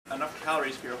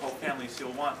calories for your whole family, so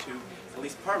you'll want to at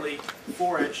least partly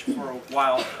forage for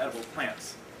wild edible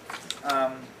plants.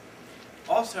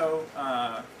 Also,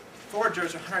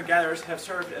 foragers or hunter-gatherers have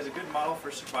served as a good model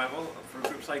for survival for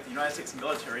groups like the United States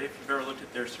military, if you've ever looked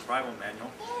at their survival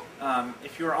manual.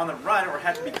 If you're on the run or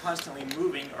have to be constantly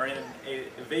moving or in an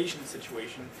evasion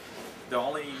situation, the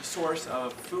only source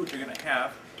of food you're going to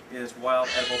have is wild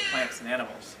edible plants and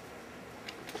animals.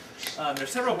 There's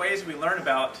several ways we learn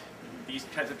about these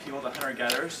kinds of people, the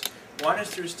hunter-gatherers. One is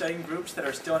through studying groups that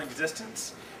are still in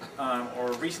existence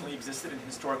or recently existed in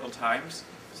historical times,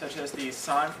 such as the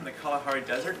San from the Kalahari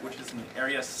Desert, which is an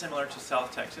area similar to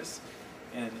South Texas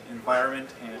in environment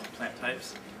and plant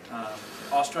types,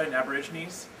 Australian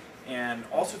Aborigines, and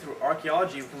also through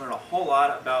archaeology we can learn a whole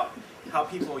lot about how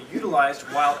people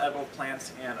utilized wild edible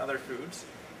plants and other foods.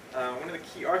 One of the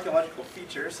key archaeological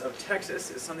features of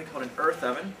Texas is something called an earth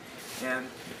oven, and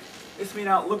this may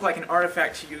not look like an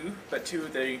artifact to you, but to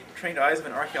the trained eyes of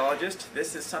an archaeologist,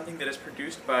 this is something that is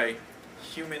produced by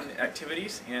human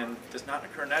activities and does not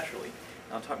occur naturally.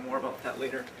 I'll talk more about that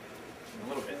later in a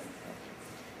little bit.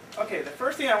 Okay, the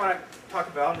first thing I want to talk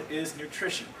about is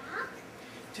nutrition.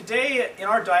 Today in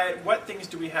our diet, what things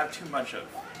do we have too much of?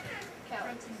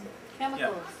 Chemicals.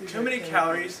 Yeah, too many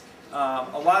calories, a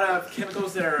lot of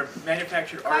chemicals that are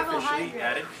manufactured artificially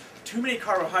added, too many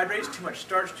carbohydrates, too much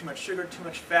starch, too much sugar, too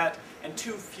much fat, and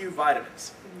too few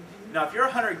vitamins. Now if you're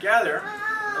a hunter-gatherer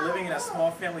living in a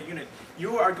small family unit,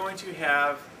 you are going to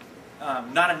have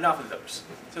not enough of those.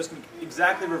 So it's going to be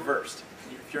exactly reversed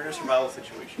if you're in a survival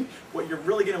situation. What you're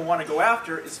really going to want to go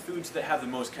after is foods that have the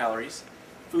most calories,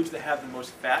 foods that have the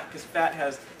most fat, because fat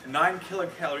has 9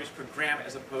 kilocalories per gram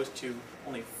as opposed to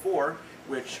only 4,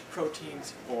 which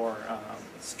proteins or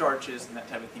starches and that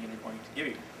type of thing are going to give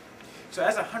you. So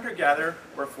as a hunter-gatherer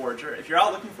or forager, if you're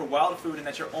out looking for wild food and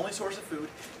that's your only source of food,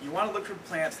 you want to look for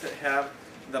plants that have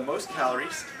the most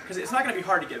calories, because it's not going to be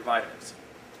hard to get vitamins.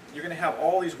 You're going to have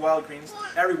all these wild greens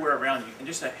everywhere around you, and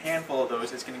just a handful of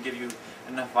those is going to give you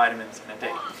enough vitamins in a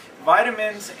day.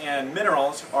 Vitamins and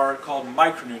minerals are called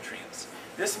micronutrients.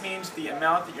 This means the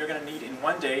amount that you're going to need in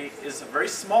one day is a very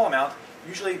small amount,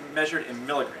 usually measured in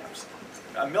milligrams.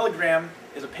 A milligram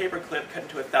is a paper clip cut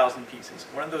into 1,000 pieces.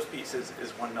 One of those pieces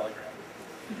is 1 milligram.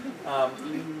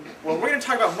 What we're going to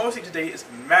talk about mostly today is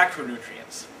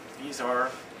macronutrients. These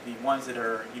are the ones that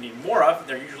you need more of.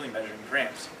 They're usually measured in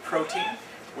grams. Protein,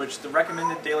 which the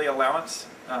recommended daily allowance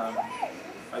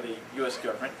by the U.S.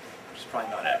 government, which is probably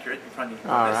not accurate, you probably need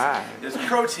more of this, is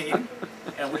protein,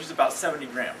 and which is about 70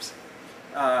 grams.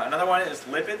 Another one is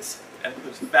lipids, that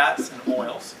includes fats and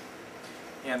oils.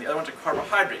 And the other ones are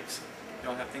carbohydrates.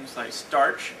 You'll have things like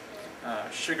starch,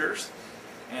 sugars,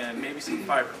 and maybe some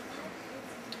fiber.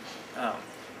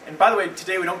 And by the way,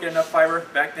 today we don't get enough fiber.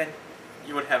 Back then,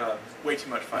 you would have way too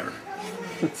much fiber.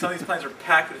 Some of these plants are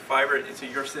packed with fiber, and so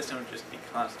your system would just be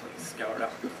constantly scoured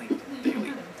out and cleaned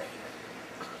daily.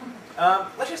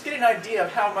 Let's just get an idea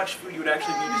of how much food you would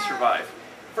actually need to survive.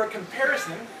 For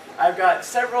comparison, I've got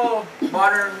several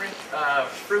modern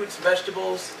fruits,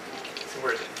 vegetables. So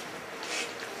where is it?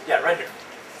 Yeah, right here.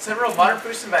 Several modern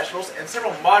fruits and vegetables, and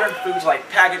several modern foods like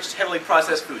packaged, heavily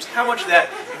processed foods. How much of that,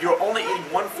 if you're only eating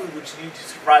one food, would you need to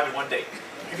survive in one day?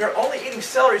 If you're only eating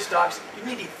celery stalks, you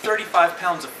need to eat 35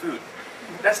 pounds of food.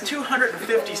 That's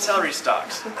 250 celery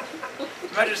stalks.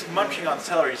 Imagine just munching on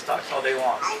celery stalks all day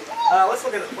long. Let's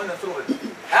look at one that's a little bit.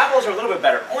 Apples are a little bit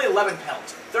better. Only 11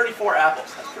 pounds. 34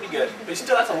 apples. That's pretty good. But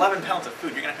still, that's 11 pounds of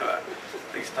food. You're going to have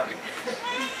a big stomach.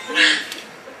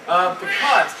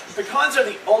 Pecans. Pecans are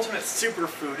the ultimate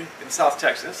superfood in South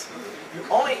Texas. You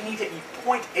only need to eat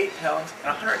 0.8 pounds and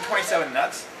 127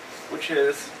 nuts, which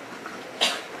is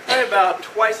probably about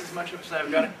twice as much as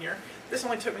I've got in here. This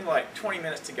only took me like 20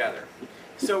 minutes to gather.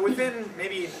 So within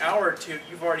maybe an hour or two,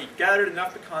 you've already gathered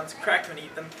enough pecans, cracked them and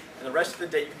eat them, and the rest of the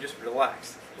day you can just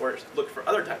relax or look for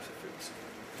other types of foods.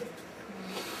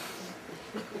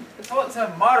 How about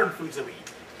some modern foods that we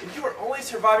eat? If you were only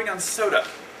surviving on soda,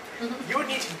 you would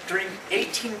need to drink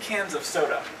 18 cans of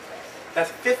soda.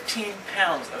 That's 15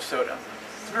 pounds of soda.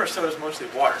 Remember, soda is mostly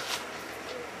water.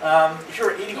 If you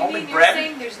were eating only bread... You're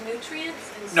saying there's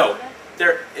nutrients in no,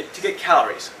 soda? To get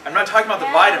calories. I'm not talking about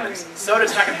the vitamins.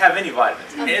 Soda's not going to have any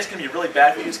vitamins. And it's going to be really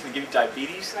bad for you. It's going to give you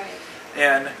diabetes. Right.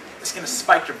 And it's going to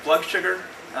spike your blood sugar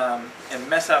and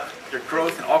mess up your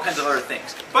growth and all kinds of other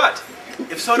things. But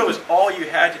if soda was all you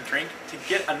had to drink to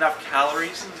get enough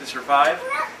calories to survive,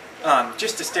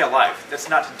 just to stay alive, that's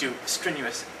not to do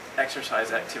strenuous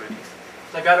exercise activities.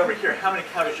 So I got over here how many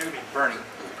calories you're going to be burning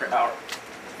per hour.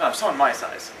 Someone my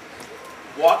size.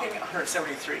 Walking,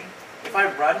 173. If I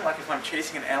run, like if I'm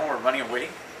chasing an animal or running away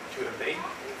to evade,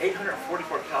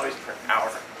 844 calories per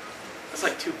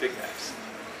 2 Big Macs.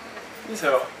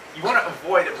 So you want to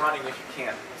avoid running if you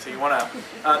can. So you want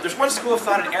to, there's one school of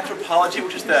thought in anthropology,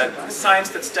 which is the science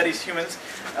that studies humans.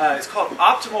 It's called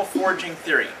optimal foraging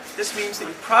theory. This means that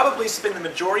you probably spend the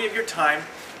majority of your time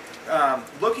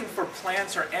looking for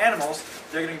plants or animals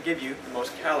that are going to give you the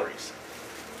most calories.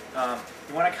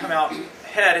 You want to come out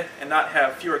ahead and not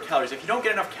have fewer calories. If you don't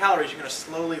get enough calories, you're going to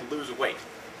slowly lose weight.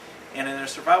 And in a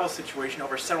survival situation,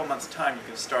 over several months' time, you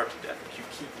can starve to death if you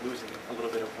keep losing a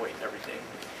little bit of weight every day.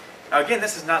 Now again,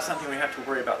 this is not something we have to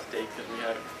worry about today because we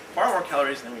have far more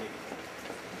calories than we need.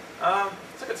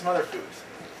 Let's look at some other foods.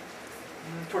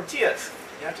 Tortillas.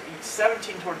 You have to eat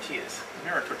 17 tortillas.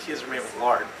 Remember, tortillas are made with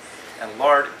lard. And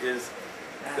lard is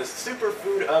the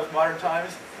superfood of modern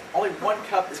times. Only 1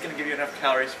 cup is going to give you enough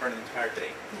calories for an entire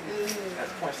day.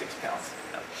 That's 0.6 pounds.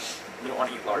 No, you don't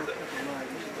want to eat lard though.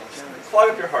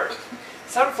 Clog up your heart.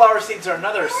 Sunflower seeds are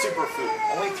another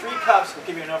superfood. Only 3 cups will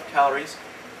give you enough calories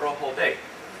for a whole day.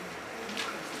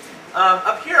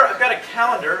 Up here, I've got a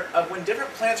calendar of when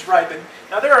different plants ripen.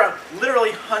 Now, there are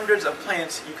literally hundreds of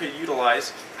plants you could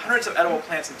utilize, hundreds of edible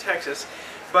plants in Texas.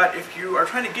 But if you are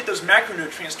trying to get those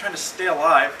macronutrients, trying to stay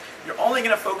alive, you're only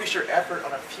going to focus your effort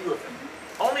on a few of them.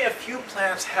 Only a few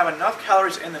plants have enough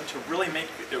calories in them to really make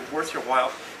it worth your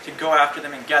while to go after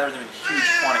them and gather them in huge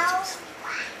quantities.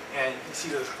 And you can see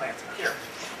those plants up here.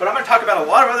 But I'm going to talk about a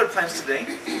lot of other plants today.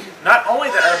 Not only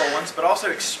the edible ones, but also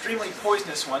extremely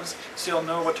poisonous ones, so you'll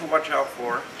know what to watch out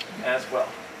for as well.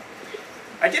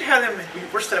 I did have them,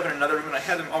 we're set up in another room, and I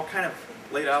had them all kind of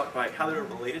laid out by how they were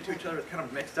related to each other. It's kind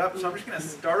of mixed up, so I'm just going to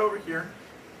start over here,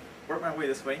 work my way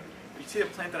this way. If you see a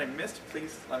plant that I missed,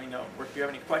 please let me know. Or if you have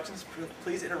any questions,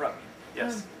 please interrupt me.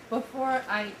 Yes? Before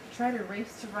I try to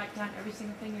race to write down every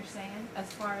single thing you're saying,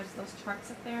 as far as those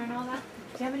charts up there and all that,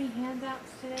 do you have any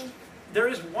handouts today? There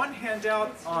is one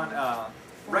handout on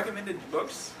recommended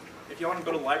books. If you want to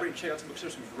go to the library and check out some books,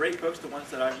 there's some great books, the ones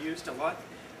that I've used a lot.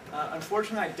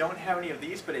 Unfortunately, I don't have any of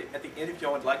these, but at the end, if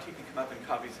y'all would like to, you can come up and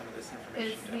copy some of this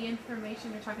information. Is the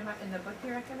information you're talking about in the book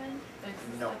you recommend?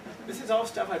 No. This is all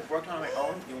stuff I've worked on my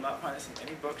own. You will not find this in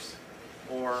any books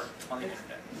or on the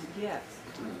internet. Yes.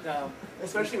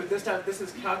 Especially with this stuff, this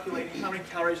is calculating how many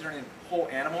calories are in whole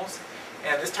animals.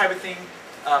 And this type of thing,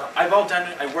 I've all done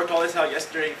it. I worked all this out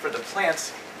yesterday for the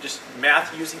plants, just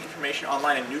math using information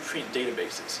online in nutrient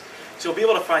databases. So you'll be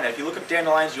able to find that. If you look up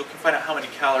dandelions, you can find out how many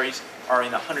calories are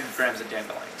in 100 grams of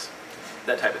dandelions.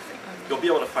 That type of thing. You'll be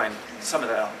able to find some of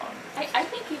that online. I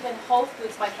think even Whole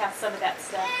Foods might have some of that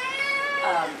stuff.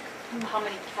 How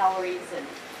many calories and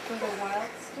For the wild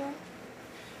stuff?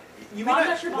 You Well, may I'm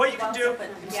not, not sure what about you can the do,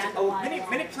 wild stuff,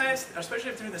 but many plants,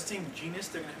 especially if they're in the same genus,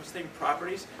 they're going to have the same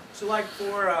properties. So like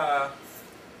for, let's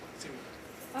see,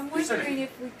 I'm wondering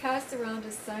if we pass around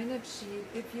a sign-up sheet,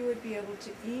 if you would be able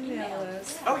to email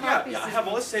us. oh yeah, copies I of have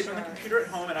all this these saved on the charts. computer at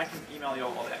home and I can email you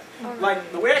all that. All Like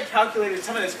right. the way I calculated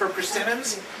some of this for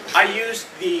persimmons, I used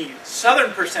the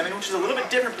southern persimmon, which is a little bit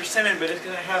different persimmon, but it's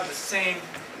going to have the same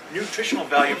nutritional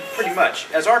value pretty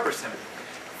much as our persimmon.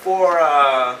 For,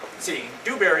 let's see,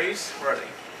 dewberries, where are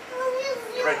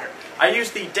they? Right here. I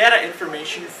used the data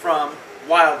information from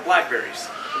wild blackberries.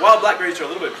 Wild blackberries are a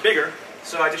little bit bigger,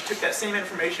 so I just took that same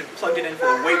information and plugged it in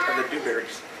for the weight of the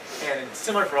dewberries. And it's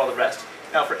similar for all the rest.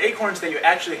 Now for acorns, they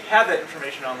actually have that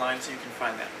information online, so you can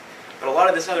find that. But a lot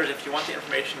of this others, if you want the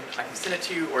information, I can send it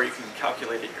to you, or you can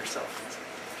calculate it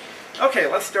yourself.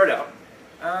 Okay, let's start out.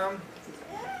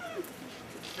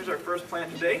 Here's our first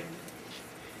plant today.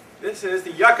 This is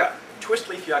the yucca,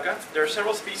 twist-leaf yucca. There are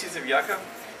several species of yucca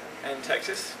in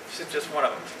Texas. This is just one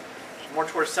of them. More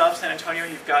towards South San Antonio,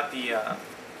 you've got the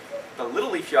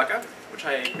little leaf yucca, which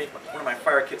I make one of my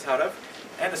fire kits out of,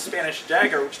 and the Spanish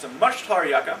dagger, which is a much taller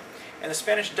yucca. And the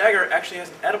Spanish dagger actually has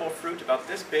an edible fruit about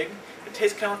this big. It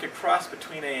tastes kind of like a cross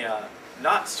between a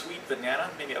not sweet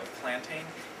banana, maybe a plantain,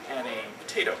 and a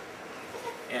potato.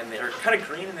 And they're kind of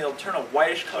green, and they'll turn a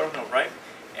whitish color when they're ripe.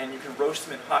 And you can roast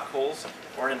them in hot coals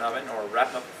or in an oven or wrap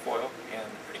them up with foil, and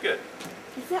pretty good.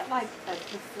 Is that like the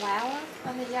flower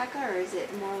of the yucca, or is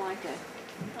it more like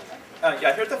a...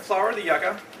 Yeah, here's the flower of the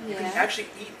yucca. You can Yeah. actually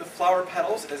eat the flower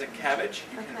petals as a cabbage.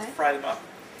 You can Okay. fry them up.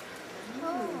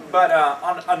 But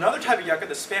on another type of yucca,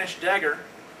 the Spanish dagger,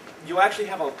 you'll actually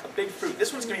have a big fruit.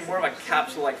 This one's going to be more of a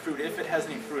capsule-like fruit, if it has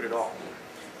any fruit at all.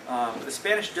 But the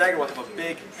Spanish dagger will have a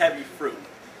big, heavy fruit.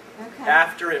 Okay.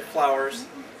 After it flowers,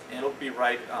 and it'll be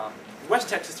ripe. West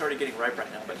Texas is already getting ripe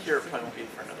right now, but here it probably won't be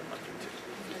for another month or two.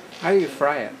 How do you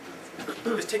fry it?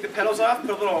 Just take the petals off, put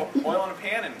a little oil in a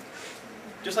pan, and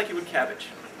just like you would cabbage.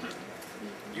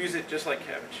 Use it just like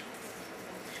cabbage.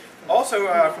 Also,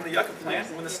 from the yucca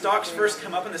plant, when the stalks first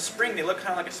come up in the spring, they look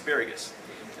kind of like asparagus.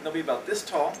 and they'll be about this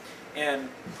tall. And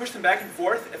push them back and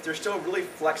forth. If they're still really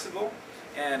flexible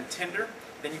and tender,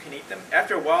 then you can eat them.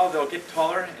 After a while, they'll get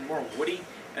taller and more woody,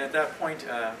 and at that point,